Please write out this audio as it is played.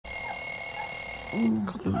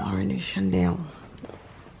Good morning, Chanel.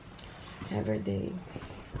 Every day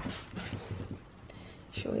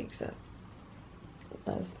she wakes up.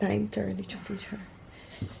 It's 9:30 to feed her.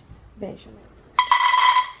 Benjamin.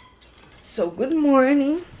 So good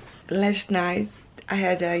morning. Last night I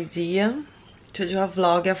had the idea to do a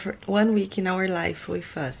vlog of 1 week in our life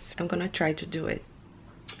with us. I'm gonna try to do it.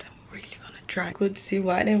 I'm really gonna try. Could see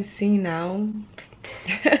what I'm seeing now.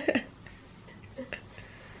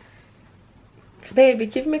 Baby,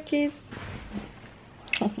 give me a kiss.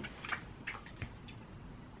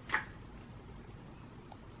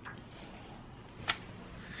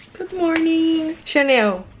 Good morning.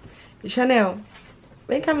 Chanel. Chanel.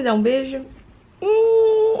 Vem cá me dar beijo.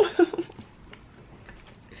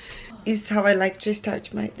 It's how I like to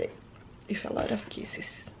start my day. With a lot of kisses.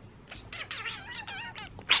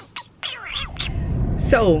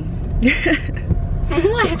 So.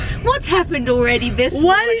 What's happened already this morning?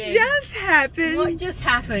 What just happened? What just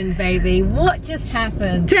happened, baby? What just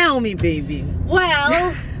happened? Tell me, baby.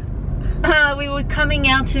 Well, we were coming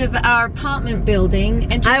out of our apartment building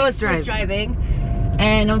and I was driving.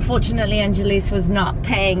 And unfortunately Angelis was not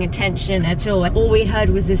paying attention at all. All we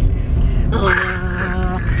heard was this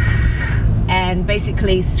and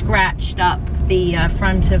basically scratched up the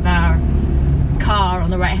front of our car on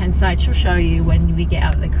the right hand side. She'll show you when we get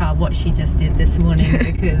out of the car what she just did this morning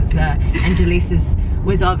because Angelis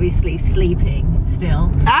was obviously sleeping still.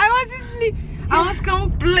 I wasn't sleeping. I was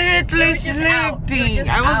completely sleeping.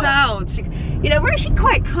 I was out. You know, we're actually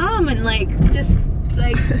quite calm and like just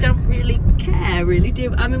like don't really care, really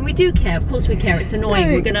do. I mean, we do care, of course we care. It's annoying.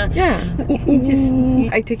 Right. We're gonna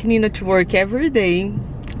I take Nina to work every day,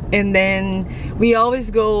 and then we always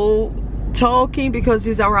go talking because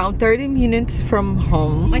it's around 30 minutes from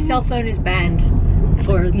home. My cell phone is banned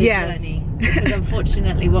for the journey because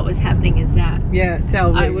unfortunately what was happening is that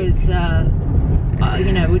tell me. I was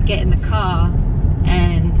you know, would get in the car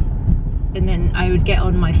and then I would get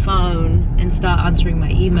on my phone and start answering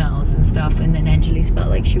my emails and stuff, and then Angelis felt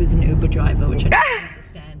like she was an Uber driver, which I don't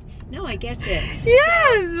understand. No, I get it.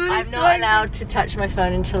 Yes, so I'm not allowed to touch my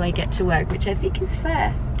phone until I get to work, which I think is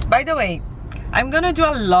fair. By the way, I'm gonna do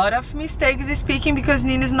a lot of mistakes speaking because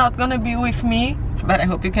Nina's not gonna be with me, but I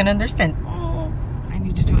hope you can understand. I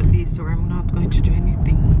need to do a list or I'm not going to do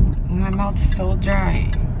anything. My mouth is so dry.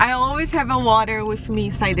 I always have a water with me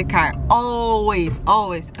inside the car. Always,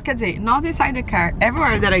 always. Quer dizer, not inside the car.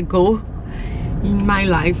 Everywhere that I go in my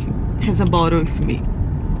life has a bottle with me.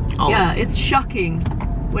 Always. Yeah, it's shocking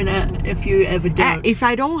when if you ever don't. If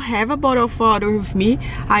I don't have a bottle of water with me,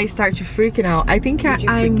 I start to freaking out. I think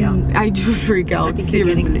I do freak out,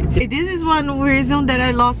 seriously. This is one reason that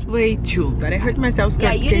I lost weight too. That I hurt myself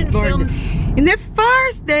skateboarding. In the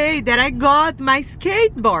first day that I got my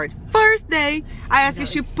skateboard, first day, I asked her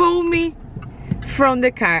to pull me from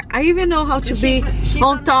the car. I even know how to be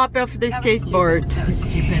on top of the skateboard. That was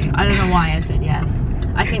stupid. I don't know why I said yes.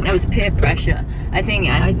 I think that was peer pressure. I think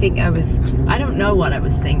I don't know what I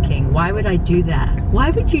was thinking. Why would I do that? Why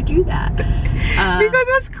would you do that? Because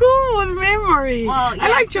it was cool, it was memory. Well, yeah, I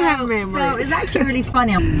like to have memories. So it's actually really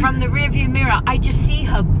funny. From the rearview mirror, I just see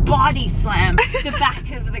her body slam the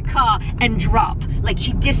back of the car and drop. Like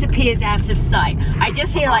she disappears out of sight. I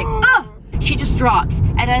just hear like, oh! She just drops.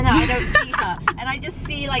 And then I don't see her. And I just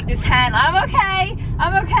see like this hand, I'm okay,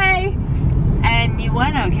 I'm okay. And you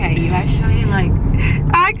weren't okay, you actually like...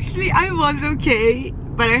 Actually, I was okay,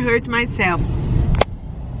 but I hurt myself.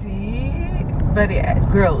 See? But yeah,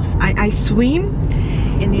 gross. I swim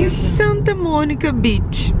in the Santa Monica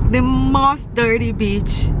Beach, the most dirty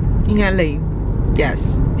beach in LA.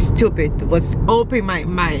 Yes, stupid. It was open my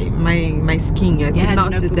skin. I could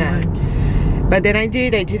not do that. But then I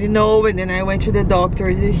didn't know, and then I went to the doctor.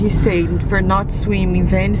 He said for not swimming in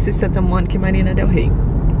Venice, Santa Monica, Marina del Rey.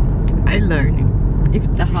 I learned if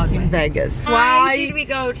the hard in Vegas. Why did we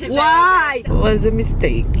go to Vegas? Why? It was a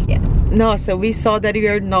mistake. Yeah. No, so we saw that we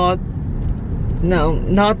are not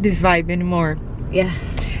this vibe anymore. Yeah.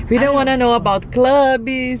 We don't want to know about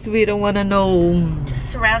clubs. We don't want to know.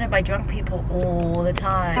 Just surrounded by drunk people all the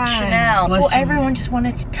time. Chanel. Well, everyone just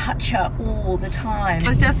wanted to touch her all the time. It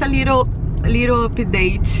was just a little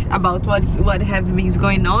update about what have been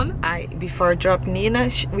going on. Before I drop Nina,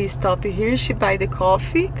 we stop here. She buy the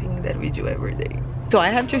coffee, thing that we do every day. So I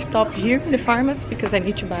have to stop here in the pharmacy because I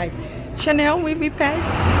need to buy Chanel with pad.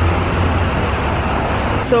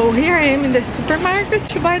 So here I am in the supermarket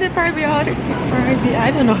to buy the probiotic.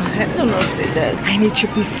 I don't know how to say that. I need to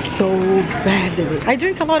pee so badly. I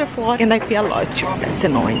drink a lot of water and I pee a lot too. That's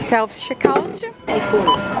annoying. Self-checkout.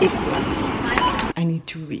 I need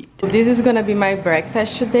going to eat. This is gonna be my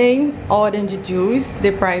breakfast today. Orange juice,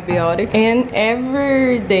 the probiotic, and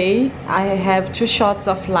every day I have 2 shots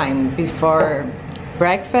of lime before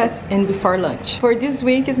breakfast and before lunch. For this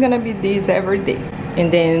week, it's gonna be this every day,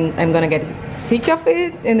 and then I'm gonna get sick of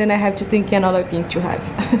it, and then I have to think another thing to have.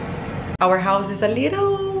 Our house is a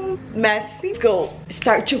little messy. Let's go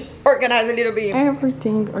start to organize a little bit.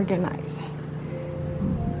 Everything organized.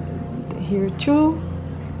 Here too,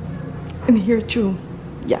 and here too.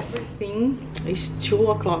 Yes. It's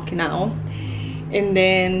 2 o'clock now, and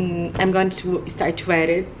then I'm going to start to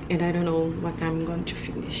edit, and I don't know what I'm going to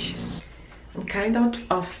finish. I'm kind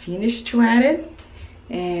of finished to edit,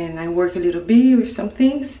 and I work a little bit with some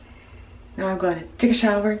things. Now I'm gonna take a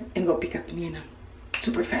shower and go pick up Nina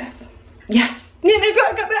super fast. Yes, Nina's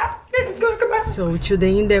gonna come back. Nina's gonna come back. So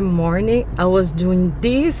today in the morning I was doing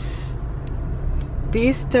this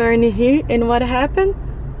turn here, and what happened?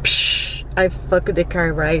 Psh, I fucked the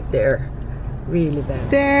car right there, really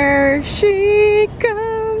bad. There she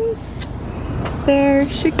comes. There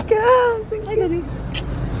she comes. Hi, baby.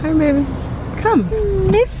 Hi, baby. Come.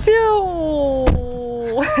 Miss you.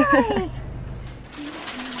 Hi.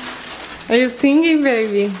 Are you singing,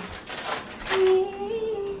 baby?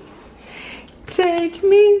 Take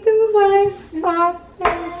me the way.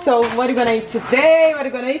 So what are you gonna eat today? What are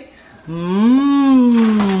you gonna eat?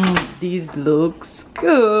 This looks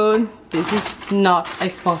good. This is not a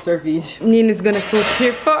sponsor video. Nina's gonna cook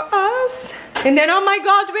here for us. And then, oh my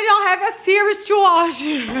god, we don't have a series to watch.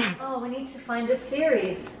 Oh, we need to find a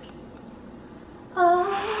series.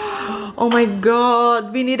 Oh my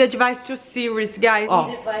god, we need advice to series, guys. We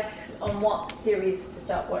need advice on what series to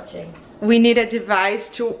start watching. We need a device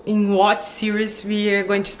to in what series we are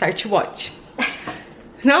going to start to watch.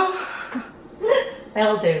 No?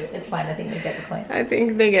 That'll do. It's fine. I think they get the point. I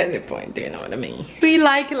think they get the point. Do you know what I mean? We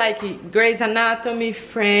like Grey's Anatomy,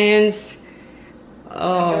 Friends,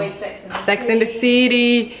 Sex and the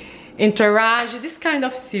City, Entourage, this kind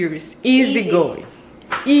of series. Easy going.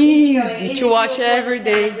 Easy to watch every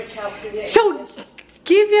day. So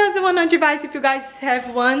give us one advice if you guys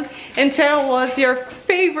have one, and tell us your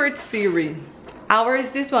favorite series. Ours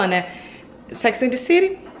is this one, Sex and the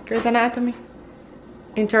City, Grey's Anatomy,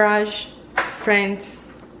 Entourage, Friends.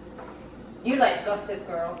 You like Gossip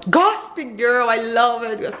Girl. Gossip Girl, I love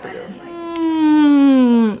it, Gossip Girl.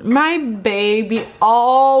 My baby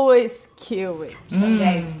always kill it. Some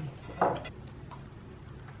days.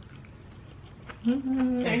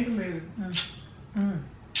 Thank you.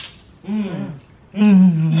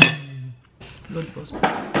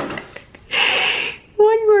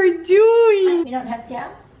 What we're doing? You don't have jam?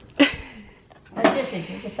 No, seriously,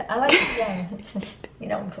 you just I like the jam. You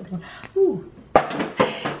know what I'm talking about. Ooh.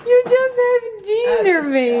 You just have dinner,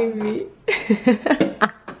 baby.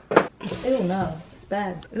 Oh no, it's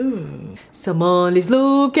bad. Ooh. Someone is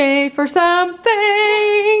looking for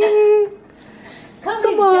something.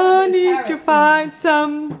 Someone need to find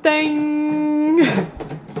something.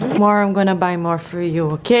 More, I'm gonna buy more for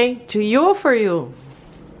you, okay? To you or for you?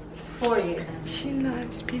 For you. She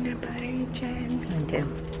loves peanut butter and jam. I do.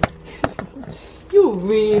 You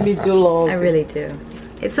really do love it. I really do.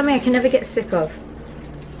 It's something I can never get sick of.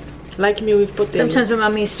 Like me with potatoes. Sometimes when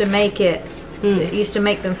Mum used to make it, it used to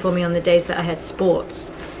make them for me on the days that I had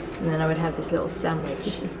sports. And then I would have this little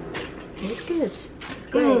sandwich. It was good. It's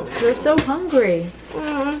great. You're so hungry.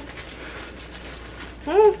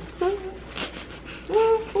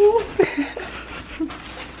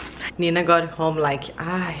 Nina got home like,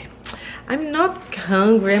 I'm not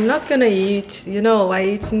hungry, I'm not gonna eat. You know, I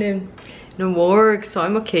eat in the work, so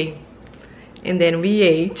I'm okay. And then we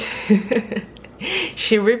ate.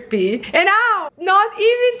 She repeat, and now, not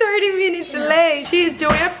even 30 minutes late, she's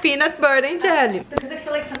doing a peanut butter and jelly. Because I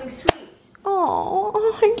feel like something sweet. Oh,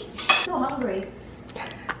 I'm so hungry.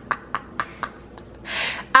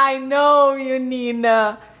 I know you,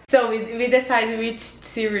 Nina. So we decided which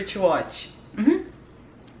series to watch.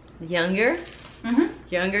 Younger.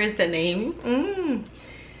 Younger is the name.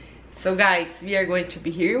 So guys, we are going to be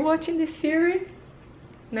here watching this series.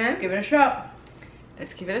 Nah? Give it a shot.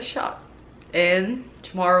 Let's give it a shot. And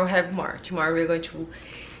tomorrow we'll have more. Tomorrow we're going to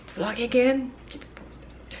vlog again. Keep it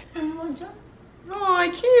posted.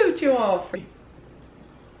 Oh, cute you all.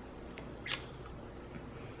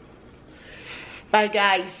 Bye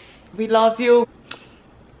guys. We love you.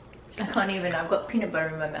 I can't even. I've got peanut butter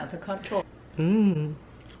in my mouth. I can't talk.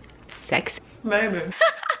 Sexy. Maybe.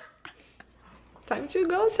 Time to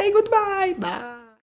go say goodbye. Bye.